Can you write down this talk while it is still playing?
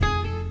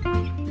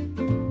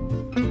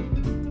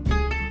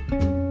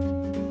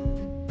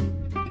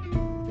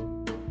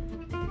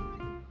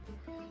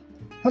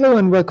Hello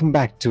and welcome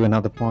back to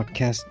another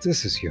podcast.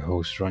 This is your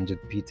host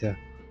Ranjit Peter,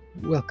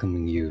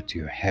 welcoming you to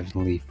your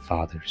Heavenly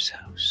Father's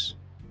house.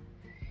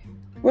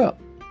 Well,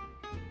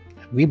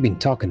 we've been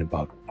talking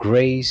about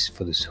grace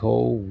for this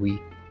whole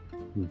week.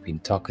 We've been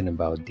talking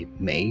about the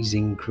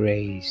amazing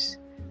grace,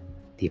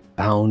 the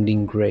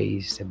abounding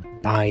grace,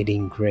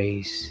 abiding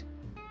grace.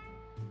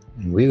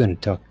 And we're going to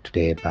talk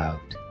today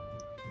about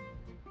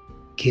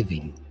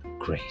giving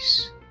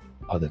grace,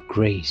 or the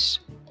grace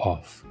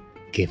of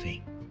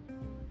giving.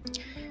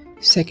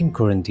 2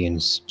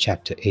 Corinthians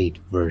chapter 8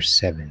 verse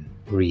 7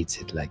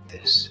 reads it like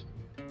this.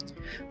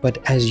 But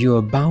as you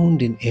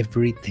abound in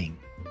everything,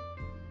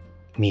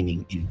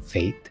 meaning in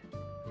faith,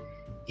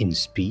 in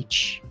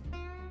speech,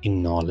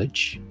 in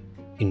knowledge,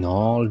 in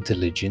all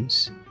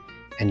diligence,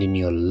 and in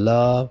your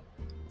love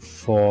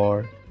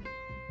for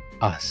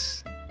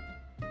us,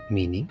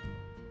 meaning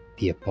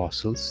the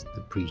apostles,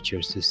 the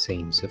preachers, the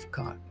saints of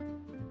God,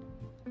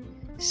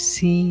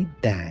 see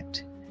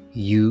that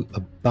you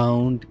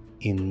abound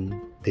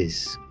in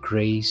this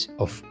grace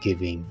of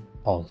giving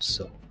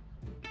also.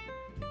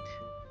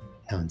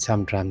 Now, in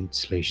some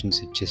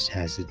translations, it just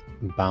has it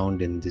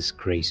bound in this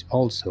grace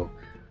also,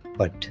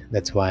 but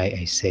that's why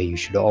I say you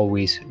should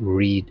always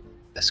read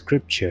a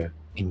scripture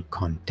in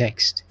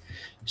context.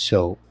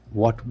 So,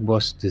 what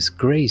was this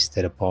grace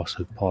that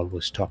Apostle Paul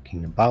was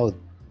talking about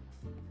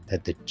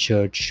that the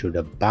church should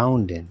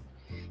abound in?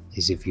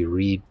 Is if you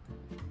read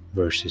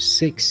verses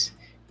 6,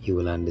 you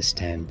will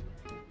understand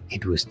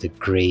it was the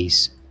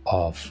grace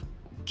of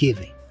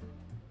giving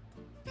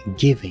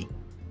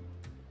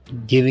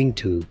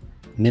to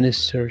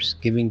ministers,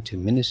 giving to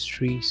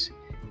ministries,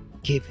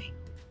 giving.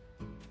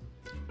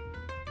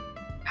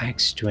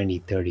 Acts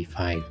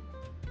 20:35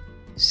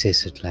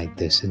 says it like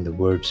this in the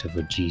words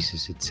of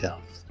Jesus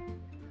itself.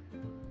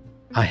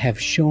 I have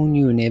shown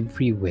you in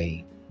every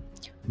way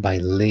by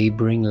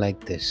laboring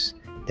like this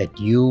that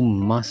you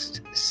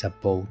must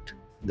support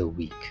the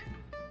weak.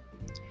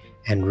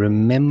 And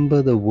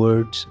remember the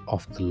words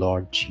of the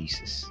Lord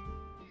Jesus,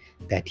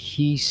 that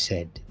he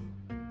said,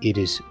 it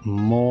is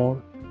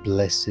more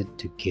blessed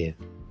to give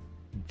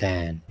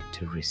than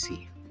to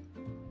receive.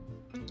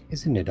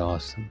 Isn't it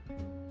awesome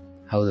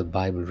how the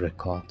Bible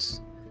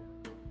records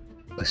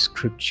a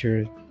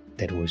scripture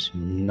that was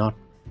not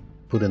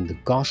put in the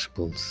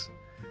Gospels,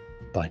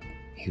 but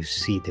you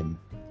see them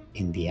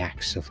in the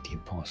Acts of the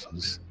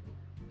Apostles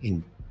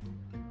in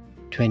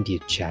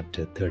 20th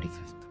chapter,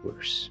 35th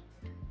verse.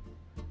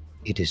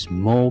 It is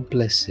more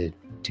blessed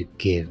to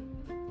give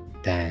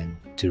than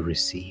to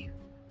receive.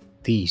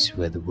 These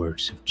were the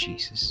words of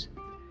Jesus.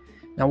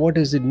 Now, what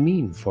does it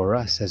mean for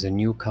us as a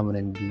new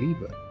covenant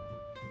believer?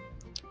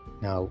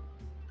 Now,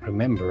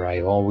 remember,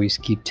 I always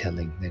keep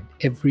telling that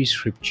every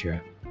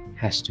scripture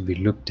has to be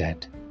looked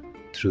at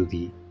through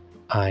the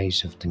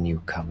eyes of the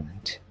new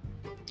covenant.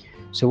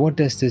 So what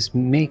does this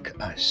make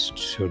us?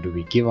 So do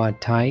we give our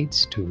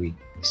tithes? Do we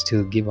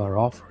still give our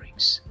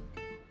offerings?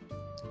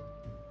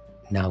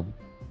 Now,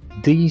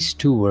 these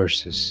two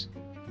verses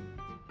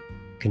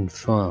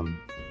confirm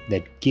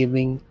that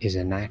giving is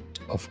an act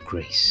of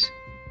grace.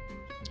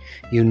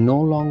 You no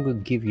longer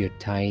give your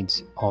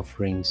tithes,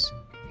 offerings,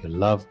 your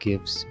love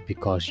gifts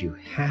because you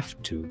have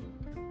to,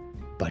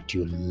 but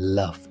you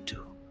love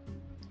to.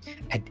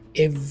 At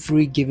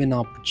every given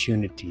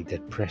opportunity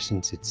that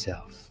presents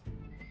itself,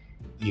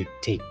 you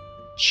take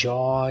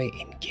joy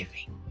in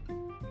giving.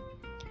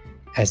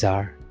 As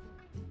our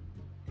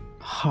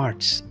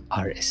hearts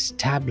are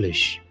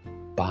established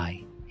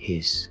by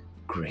His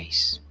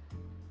grace,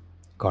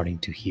 according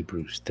to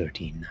Hebrews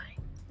 13:9.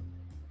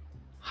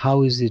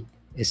 How is it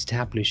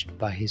established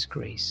by His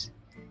grace?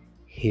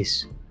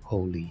 His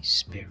Holy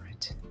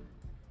Spirit.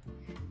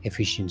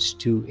 Ephesians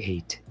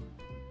 2:8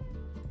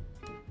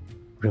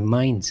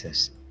 reminds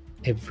us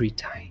every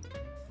time,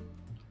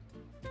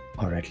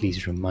 or at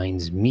least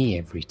reminds me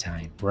every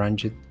time,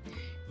 Ranjit,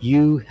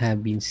 you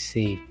have been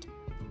saved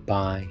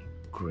by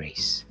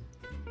grace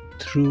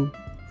through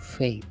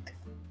faith,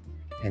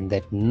 and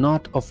that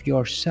not of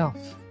yourself.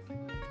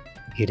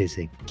 It is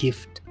a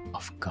gift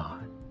of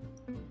God.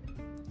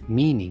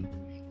 Meaning,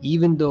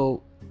 even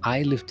though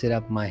I lifted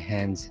up my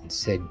hands and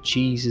said,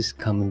 Jesus,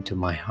 come into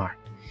my heart,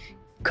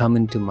 come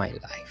into my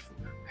life,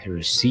 I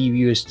receive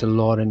you as the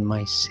Lord and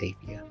my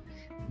Savior.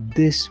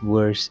 This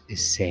verse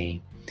is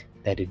saying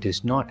that it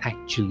is not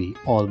actually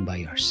all by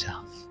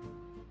yourself,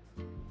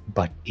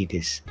 but it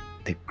is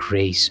the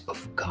grace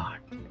of God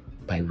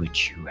by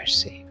which you are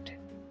saved.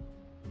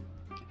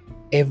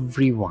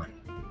 Everyone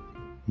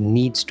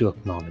needs to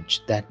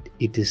acknowledge that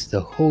it is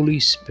the Holy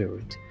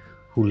Spirit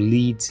who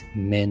leads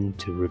men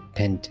to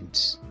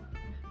repentance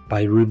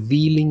by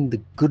revealing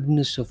the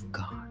goodness of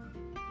God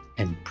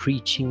and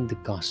preaching the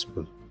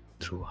gospel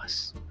through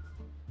us.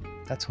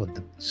 That's what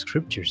the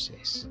scripture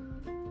says.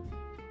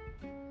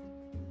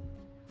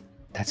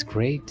 That's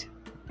great.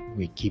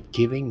 We keep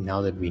giving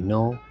now that we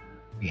know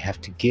we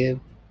have to give,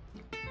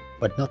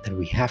 but not that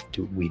we have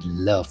to, we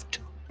love to.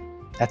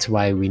 That's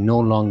why we no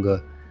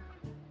longer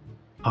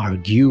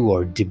argue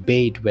or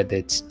debate whether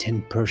it's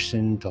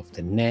 10% of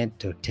the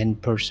net or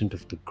 10%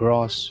 of the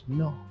gross.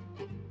 No.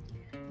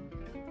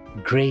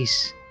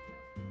 Grace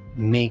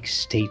makes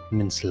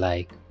statements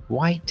like,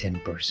 why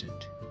 10%?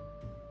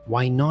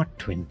 Why not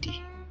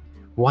 20?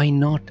 Why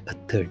not a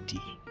 30?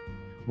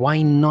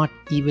 Why not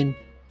even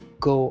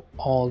go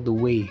all the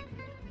way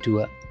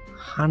to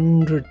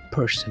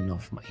 100%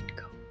 of my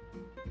income?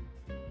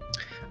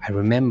 I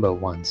remember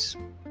once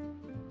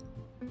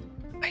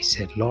I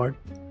said, Lord,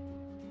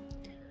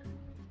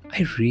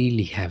 I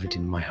really have it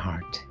in my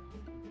heart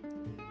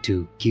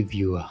to give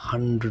you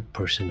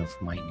 100%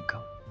 of my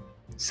income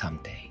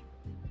someday.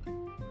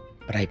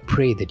 But I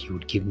pray that you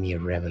would give me a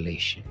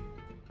revelation.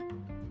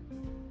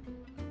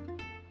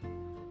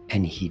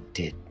 And he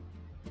did.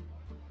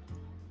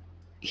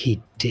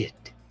 He did.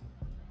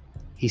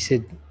 He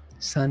said,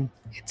 son,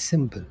 it's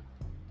simple.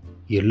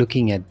 You're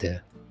looking at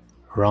the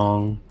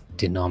wrong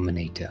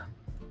denominator.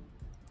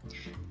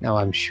 Now,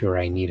 I'm sure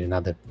I need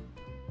another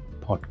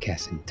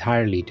podcast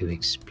entirely to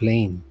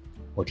explain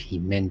what he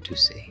meant to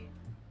say,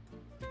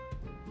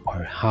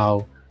 or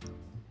how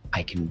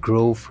I can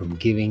grow from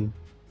giving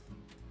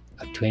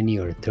a 20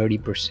 or a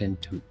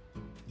 30% to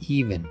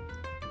even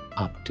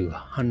up to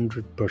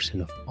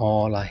 100% of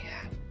all I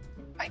have,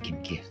 I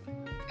can give,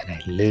 and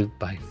I live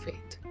by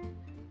faith.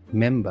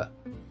 Remember,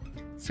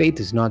 faith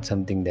is not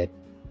something that,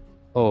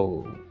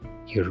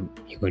 you're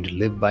going to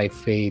live by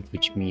faith,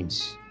 which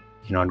means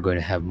you're not going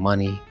to have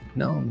money.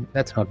 No,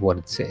 that's not what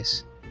it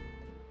says.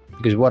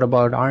 Because what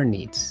about our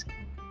needs?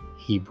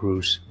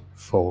 Hebrews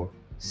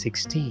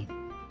 4:16.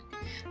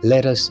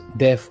 Let us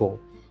therefore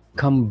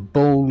come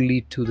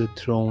boldly to the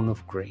throne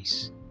of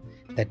grace,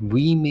 that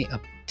we may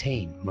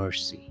obtain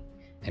mercy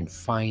and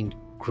find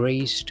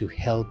grace to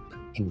help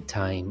in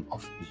time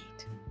of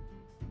need.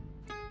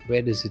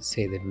 Where does it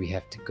say that we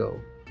have to go?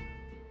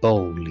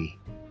 Boldly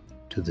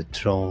to the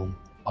throne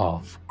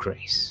of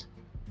grace.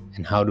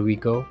 And how do we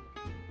go?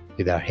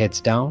 With our heads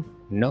down?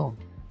 No,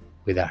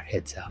 with our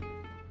heads up.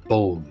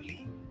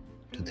 Boldly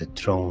to the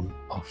throne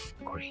of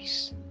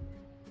grace.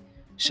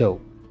 So,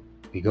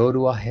 we go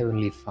to our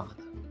Heavenly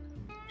Father.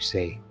 We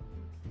say,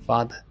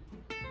 Father,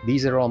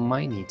 these are all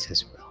my needs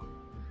as well.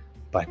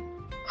 But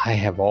I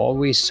have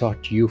always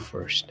sought you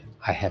first.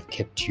 I have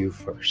kept you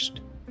first.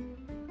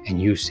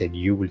 And you said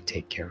you will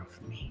take care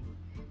of me.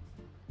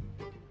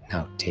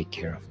 Now take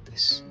care of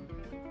this.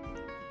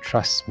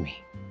 Trust me.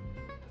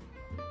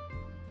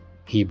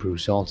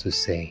 Hebrews also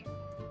say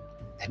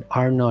that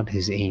are not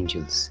his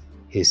angels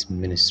his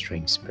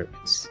ministering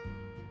spirits?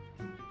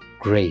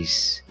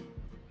 Grace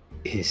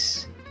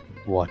is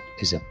what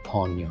is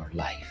upon your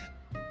life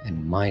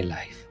and my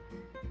life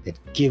that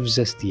gives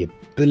us the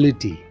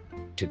ability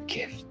to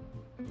give.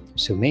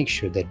 So make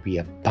sure that we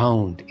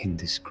abound in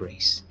this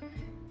grace.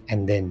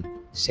 And then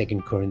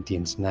 2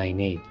 Corinthians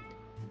 9:8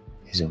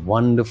 is a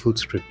wonderful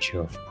scripture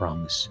of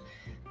promise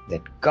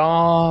that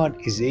God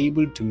is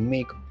able to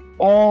make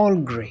all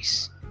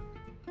grace.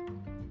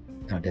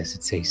 Now, does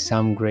it say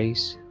some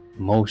grace?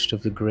 Most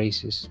of the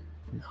graces?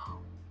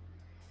 No.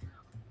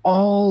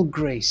 All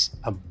grace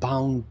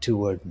abound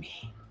toward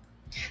me,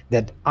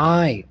 that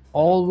I,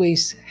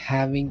 always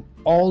having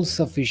all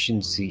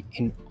sufficiency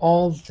in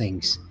all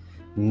things,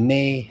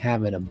 may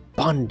have an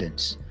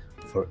abundance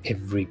for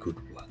every good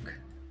work.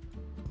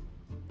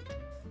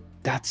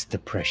 That's the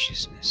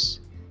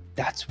preciousness.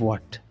 That's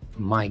what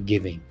my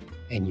giving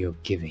and your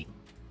giving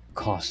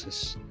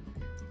causes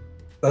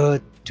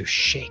earth to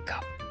shake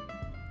up.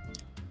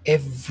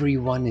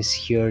 Everyone is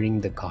hearing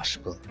the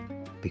gospel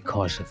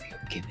because of your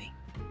giving.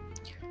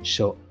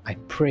 So I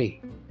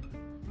pray,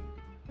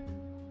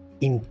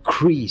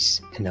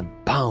 increase and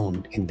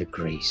abound in the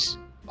grace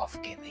of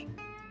giving.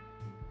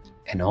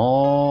 And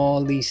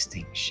all these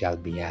things shall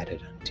be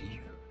added unto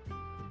you.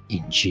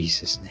 In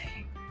Jesus'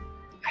 name,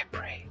 I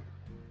pray.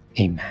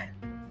 Amen.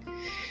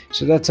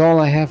 So that's all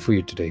I have for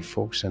you today,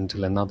 folks.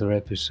 Until another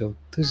episode,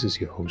 this is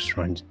your host,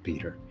 Ranjit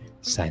Peter,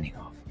 signing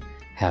off.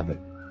 Have a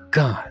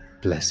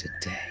God-blessed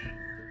day.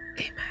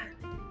 Amen.